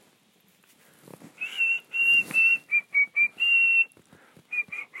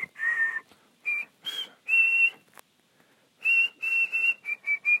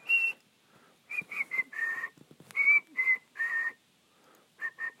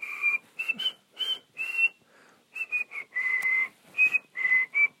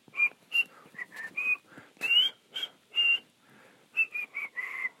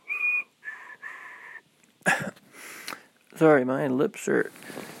Sorry, my lips are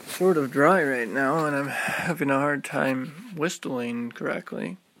sort of dry right now, and I'm having a hard time whistling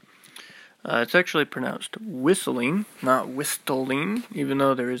correctly. It's actually pronounced whistling, not whistling, even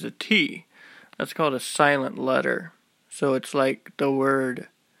though there is a T. That's called a silent letter. So it's like the word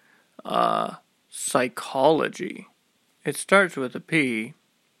psychology. It starts with a P,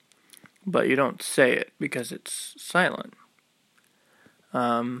 but you don't say it because it's silent.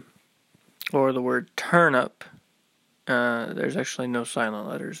 Or the word turnip. There's actually no silent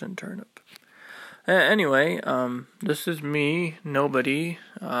letters in turnip. Anyway, this is me, nobody.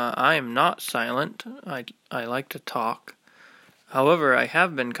 I am not silent. I like to talk. However, I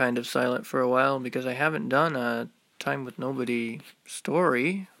have been kind of silent for a while because I haven't done a Time with Nobody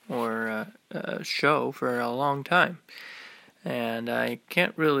story or a show for a long time. And I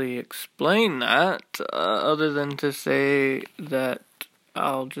can't really explain that other than to say that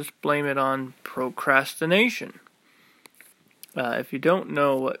I'll just blame it on procrastination. If you don't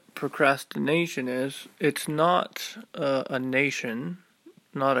know what procrastination is, it's not a nation,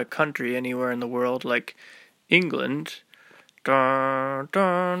 not a country anywhere in the world like England. Dun,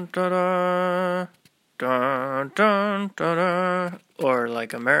 dun, da, da, dun, dun, da, da, or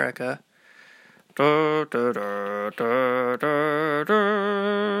like America. Da, da, da, da, da,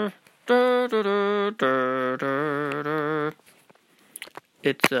 da, da, da, da, da, da.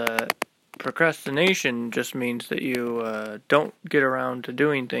 It's procrastination just means that you don't get around to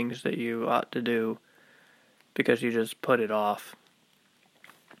doing things that you ought to do because you just put it off.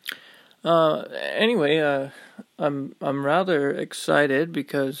 Anyway, I'm rather excited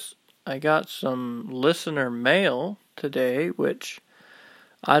because I got some listener mail today, which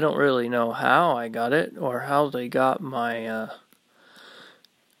I don't really know how I got it or how they got my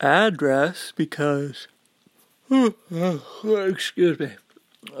address because excuse me.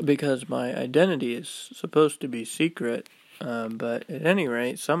 Because my identity is supposed to be secret, but at any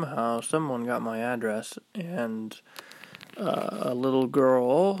rate, somehow someone got my address, and a little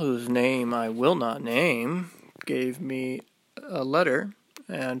girl whose name I will not name gave me a letter,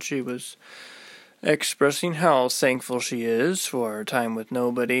 and she was expressing how thankful she is for Time with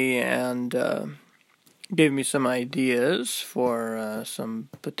Nobody, and gave me some ideas for some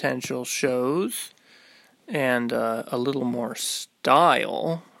potential shows, and a little more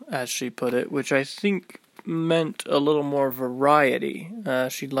style, as she put it, which I think meant a little more variety.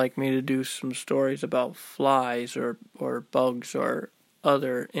 She'd like me to do some stories about flies or bugs or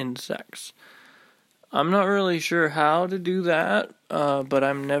other insects. I'm not really sure how to do that, but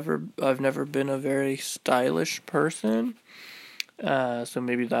I've never been a very stylish person, so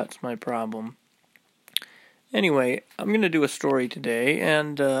maybe that's my problem. Anyway, I'm going to do a story today,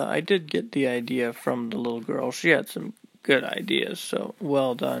 and I did get the idea from the little girl. She had some good ideas, so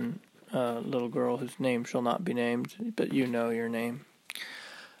well done, little girl whose name shall not be named, but you know your name.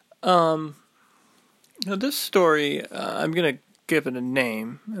 Now this story, I'm going to give it a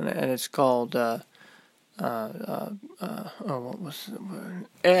name, and it's called, what was the word?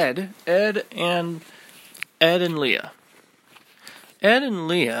 Ed and Leah. Ed and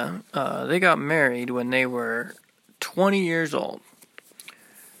Leah, they got married when they were 20 years old.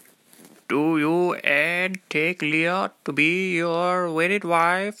 Do you, Ed, take Leah to be your wedded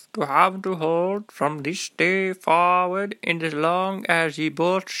wife, to have to hold from this day forward, and as long as ye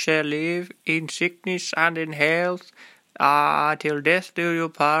both shall live in sickness and in health, till death do you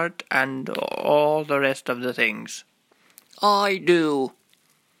part, and all the rest of the things? I do.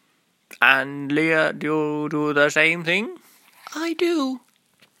 And Leah, do you do the same thing? I do.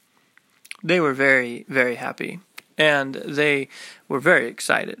 They were very, very happy, and they were very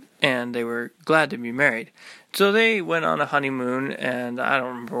excited, and they were glad to be married. So they went on a honeymoon, and I don't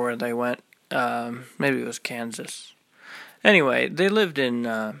remember where they went. Maybe it was Kansas. Anyway, they lived in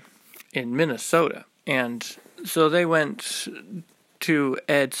Minnesota, and so they went to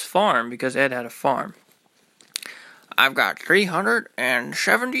Ed's farm because Ed had a farm. I've got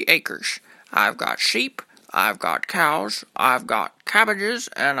 370 acres. I've got sheep. I've got cows, I've got cabbages,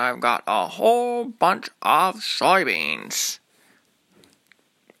 and I've got a whole bunch of soybeans.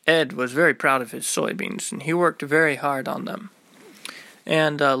 Ed was very proud of his soybeans, and he worked very hard on them.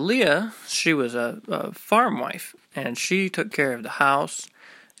 And Leah, she was a farm wife, and she took care of the house,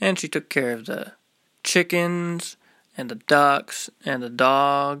 and she took care of the chickens, and the ducks, and the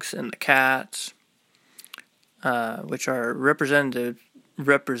dogs, and the cats, which are represented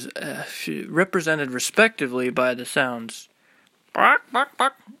respectively by the sounds bark, bark,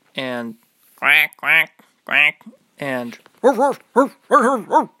 bark, and quack, quack, quack, and woof, woof, woof, woof,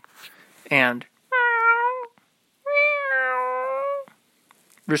 woof, and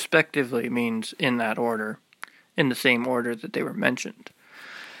respectively means in that order. in the same order that they were mentioned.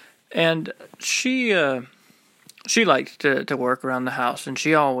 And she liked to work around the house, and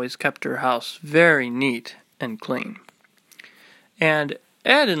she always kept her house very neat and clean. And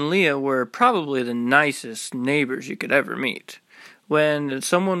Ed and Leah were probably the nicest neighbors you could ever meet. When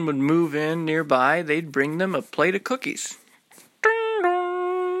someone would move in nearby, they'd bring them a plate of cookies. Ding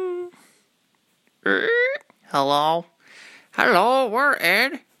dong. Hello? Hello, we're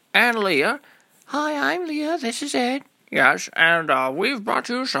Ed and Leah. Hi, I'm Leah. This is Ed. Yes, and we've brought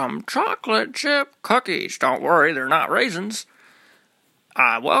you some chocolate chip cookies. Don't worry, they're not raisins.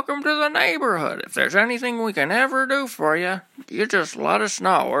 Welcome to the neighborhood. If there's anything we can ever do for you, you just let us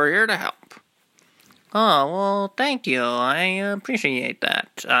know. We're here to help. Oh, well, thank you. I appreciate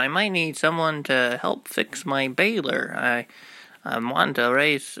that. I might need someone to help fix my baler. I want to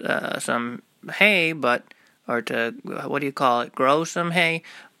raise some hay, or to, grow some hay,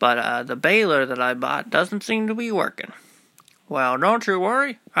 but the baler that I bought doesn't seem to be working. Well, don't you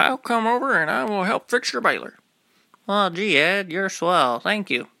worry. I'll come over and I will help fix your baler. Oh, gee, Ed, you're swell. Thank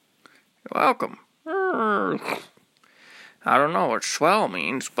you. You're welcome. I don't know what swell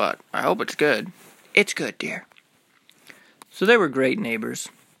means, but I hope it's good. It's good, dear. So they were great neighbors.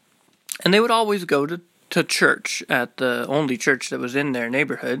 And they would always go to church at the only church that was in their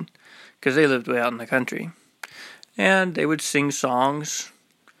neighborhood, because they lived way out in the country. And they would sing songs.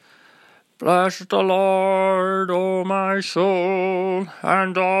 Bless the Lord, O my soul,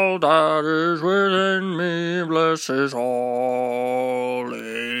 and all that is within me, bless his holy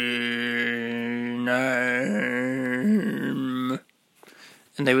name.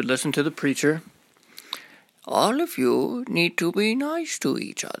 And they would listen to the preacher. All of you need to be nice to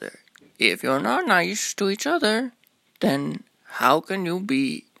each other. If you're not nice to each other, then how can you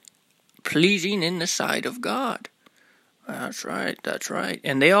be pleasing in the sight of God? That's right.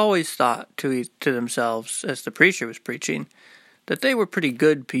 And they always thought to themselves, as the preacher was preaching, that they were pretty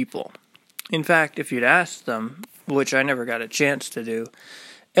good people. In fact, if you'd asked them, which I never got a chance to do,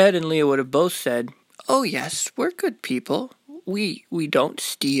 Ed and Leah would have both said, oh yes, we're good people. We don't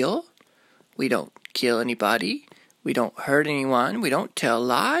steal. We don't kill anybody. We don't hurt anyone. We don't tell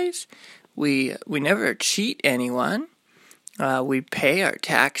lies. We never cheat anyone. We pay our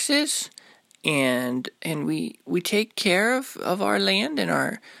taxes. And we take care of our land and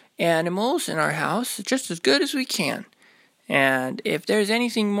our animals and our house just as good as we can. And if there's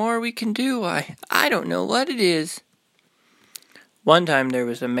anything more we can do, I don't know what it is. One time there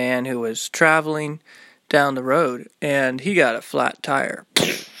was a man who was traveling down the road, and he got a flat tire.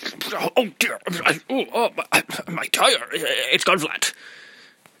 Oh dear, my tire, it's gone flat.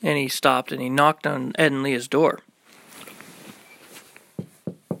 And he stopped and he knocked on Ed and Leah's door.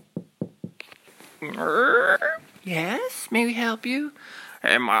 Yes, may we help you?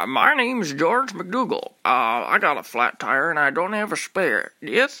 Hey, my name's George McDougal. I got a flat tire and I don't have a spare.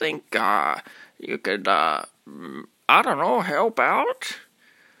 Do you think you could, help out?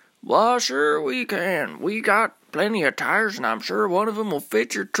 Well, sure we can. We got plenty of tires and I'm sure one of them will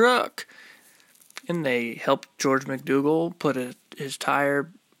fit your truck. And they helped George McDougal put a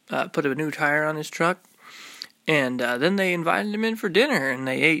new tire on his truck. And then they invited him in for dinner, and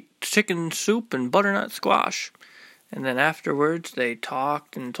they ate chicken soup and butternut squash. And then afterwards, they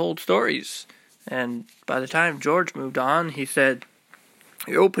talked and told stories. And by the time George moved on, he said,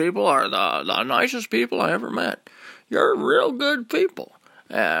 you people are the nicest people I ever met. You're real good people.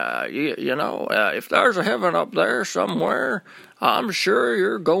 If there's a heaven up there somewhere, I'm sure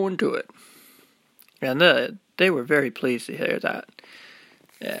you're going to it. And they were very pleased to hear that.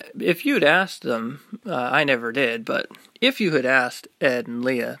 If you'd asked them, I never did, but if you had asked Ed and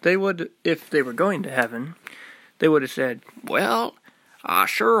Leah, they would, if they were going to heaven, they would have said, well, I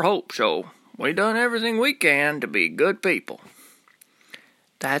sure hope so. We done everything we can to be good people.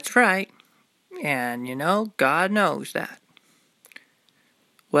 That's right. And, God knows that.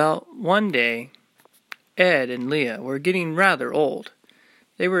 Well, one day, Ed and Leah were getting rather old.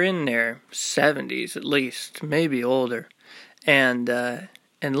 They were in their 70s at least, maybe older. And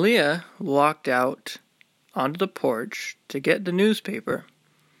Leah walked out onto the porch to get the newspaper.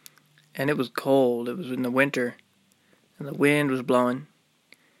 And it was cold. It was in the winter. And the wind was blowing.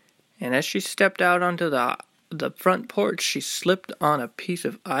 And as she stepped out onto the front porch, she slipped on a piece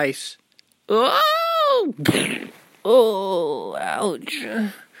of ice. Oh! Oh, ouch.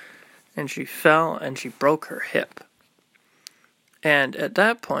 And she fell and she broke her hip. And at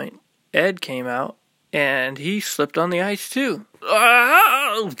that point, Ed came out and he slipped on the ice too.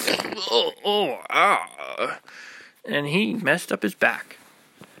 And he messed up his back.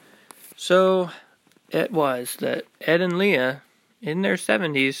 So it was that Ed and Leah, in their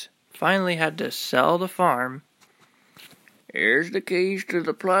 70s, finally had to sell the farm Here's the keys to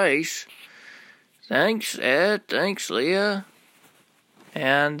the place. Thanks, Ed. Thanks, Leah.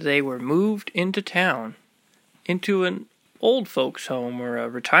 And they were moved into town, into an old folks' home or a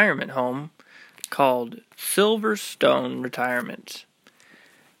retirement home called Silverstone Retirement.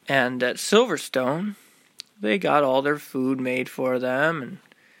 And at Silverstone, they got all their food made for them,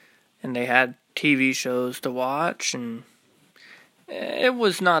 and they had TV shows to watch, and it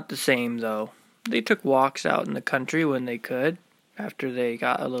was not the same, though. They took walks out in the country when they could, after they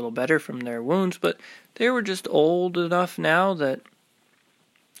got a little better from their wounds, but they were just old enough now that,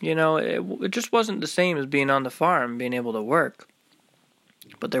 it just wasn't the same as being on the farm, being able to work.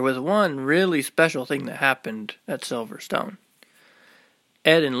 But there was one really special thing that happened at Silverstone.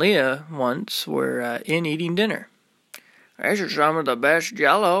 Ed and Leah once were in eating dinner. This is some of the best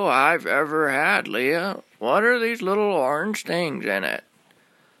Jell-O I've ever had, Leah. What are these little orange things in it?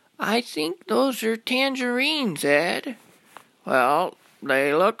 I think those are tangerines, Ed. Well,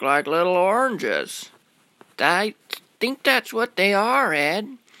 they look like little oranges. I think that's what they are,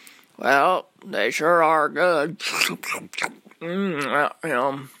 Ed. Well, they sure are good.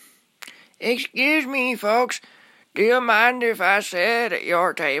 Excuse me, folks. Do you mind if I sit at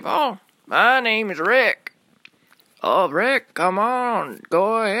your table? My name is Rick. Oh, Rick, come on.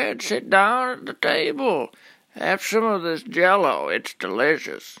 Go ahead, sit down at the table. Have some of this Jell-O. It's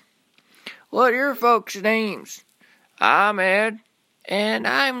delicious. What are your folks' names? I'm Ed. And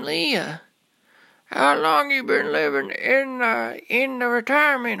I'm Leah. How long you been living in the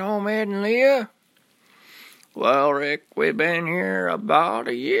retirement home, Ed and Leah? Well, Rick, we've been here about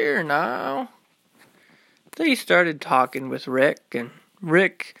a year now. They started talking with Rick, and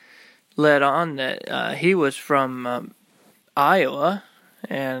Rick let on that he was from Iowa,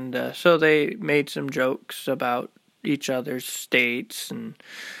 and so they made some jokes about each other's states, and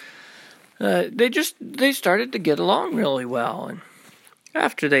they started to get along really well. And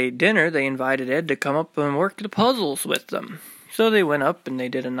after they ate dinner, they invited Ed to come up and work the puzzles with them. So they went up and they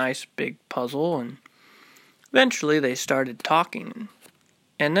did a nice big puzzle, and eventually they started talking.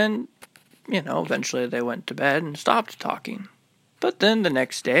 And then, eventually they went to bed and stopped talking. But then the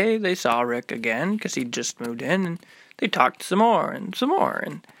next day they saw Rick again, because he'd just moved in, and they talked some more, and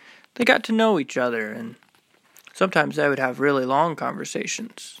they got to know each other, and sometimes they would have really long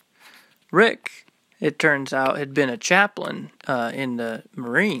conversations. Rick, it turns out, had been a chaplain in the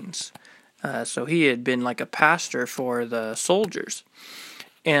Marines, so he had been like a pastor for the soldiers.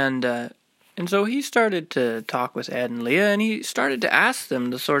 And so he started to talk with Ed and Leah, and he started to ask them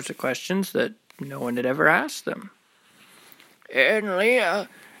the sorts of questions that no one had ever asked them. Ed and Leah,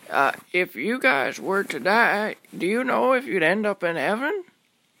 if you guys were to die, do you know if you'd end up in heaven?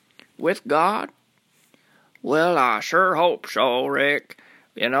 With God? Well, I sure hope so, Rick.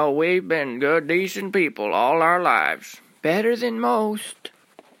 We've been good, decent people all our lives. Better than most.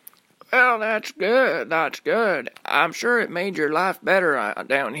 Well, that's good. I'm sure it made your life better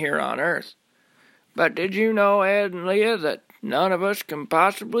down here on Earth. But did you know, Ed and Leah, that none of us can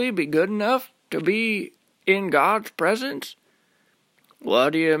possibly be good enough to be in God's presence?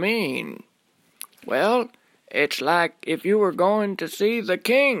 What do you mean? Well, it's like if you were going to see the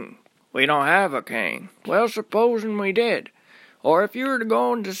king. We don't have a king. Well, supposing we did. Or if you were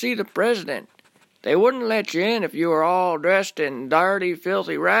going to see the president. They wouldn't let you in if you were all dressed in dirty,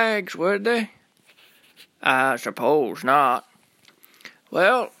 filthy rags, would they? I suppose not.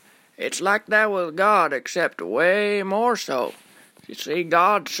 Well, it's like that with God, except way more so. You see,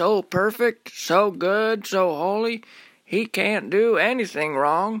 God's so perfect, so good, so holy, He can't do anything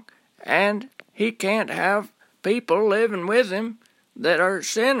wrong, and He can't have people living with Him that are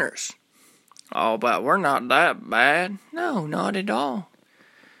sinners. Oh, but we're not that bad. No, not at all.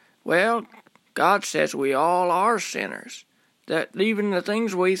 Well, God says we all are sinners, that even the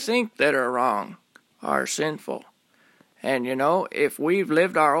things we think that are wrong are sinful. And if we've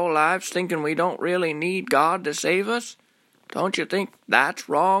lived our whole lives thinking we don't really need God to save us, don't you think that's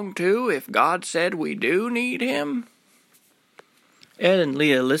wrong too, if God said we do need Him? Ed and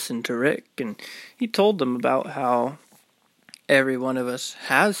Leah listened to Rick, and he told them about how every one of us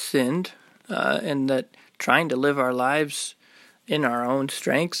has sinned, and that trying to live our lives in our own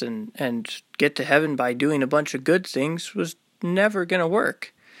strengths and get to heaven by doing a bunch of good things was never going to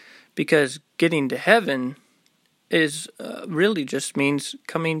work. Because getting to heaven is really just means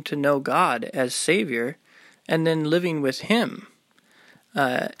coming to know God as Savior and then living with Him.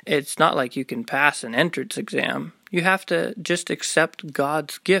 It's not like you can pass an entrance exam. You have to just accept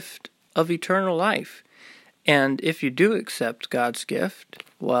God's gift of eternal life. And if you do accept God's gift,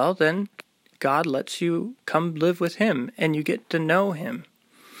 well, then God lets you come live with Him, and you get to know Him.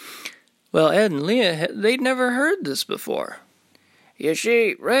 Well, Ed and Leah, they'd never heard this before. You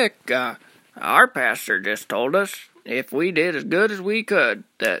see, Rick, our pastor just told us if we did as good as we could,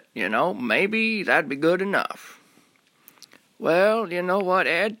 that, maybe that'd be good enough. Well, you know what,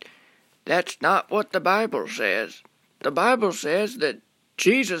 Ed? That's not what the Bible says. The Bible says that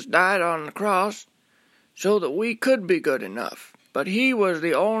Jesus died on the cross so that we could be good enough. But he was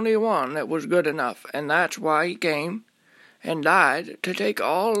the only one that was good enough, and that's why he came and died, to take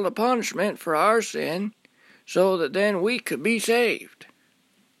all the punishment for our sin, so that then we could be saved.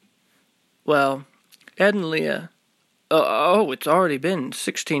 Well, Ed and Leah, it's already been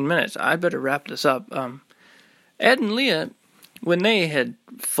 16 minutes. I better wrap this up. Ed and Leah, when they had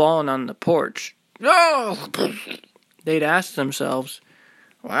fallen on the porch, they'd asked themselves,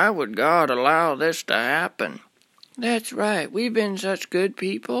 why would God allow this to happen? That's right. We've been such good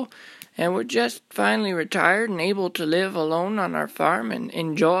people, and we're just finally retired and able to live alone on our farm and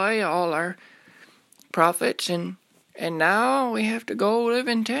enjoy all our profits, and now we have to go live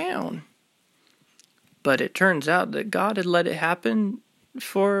in town. But it turns out that God had let it happen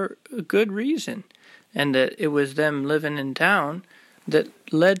for a good reason, and that it was them living in town that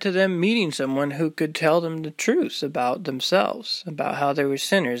led to them meeting someone who could tell them the truth about themselves, about how they were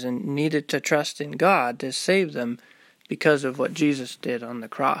sinners and needed to trust in God to save them because of what Jesus did on the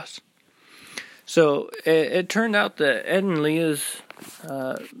cross. So it turned out that Ed and Leah's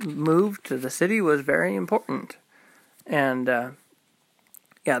move to the city was very important. And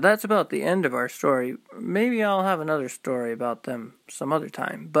that's about the end of our story. Maybe I'll have another story about them some other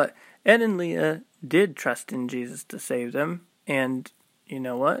time. But Ed and Leah did trust in Jesus to save them. And you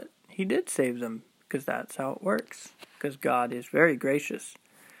know what? He did save them, because that's how it works. Because God is very gracious,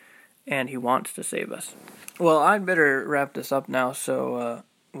 and he wants to save us. Well, I'd better wrap this up now, so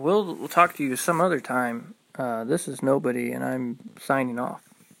we'll talk to you some other time. This is Nobody, and I'm signing off.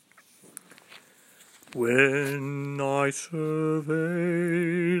 When I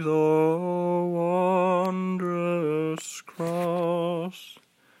survey the wondrous cross,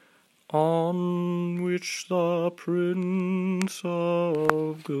 on which the Prince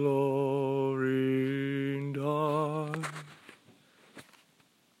of Glory died,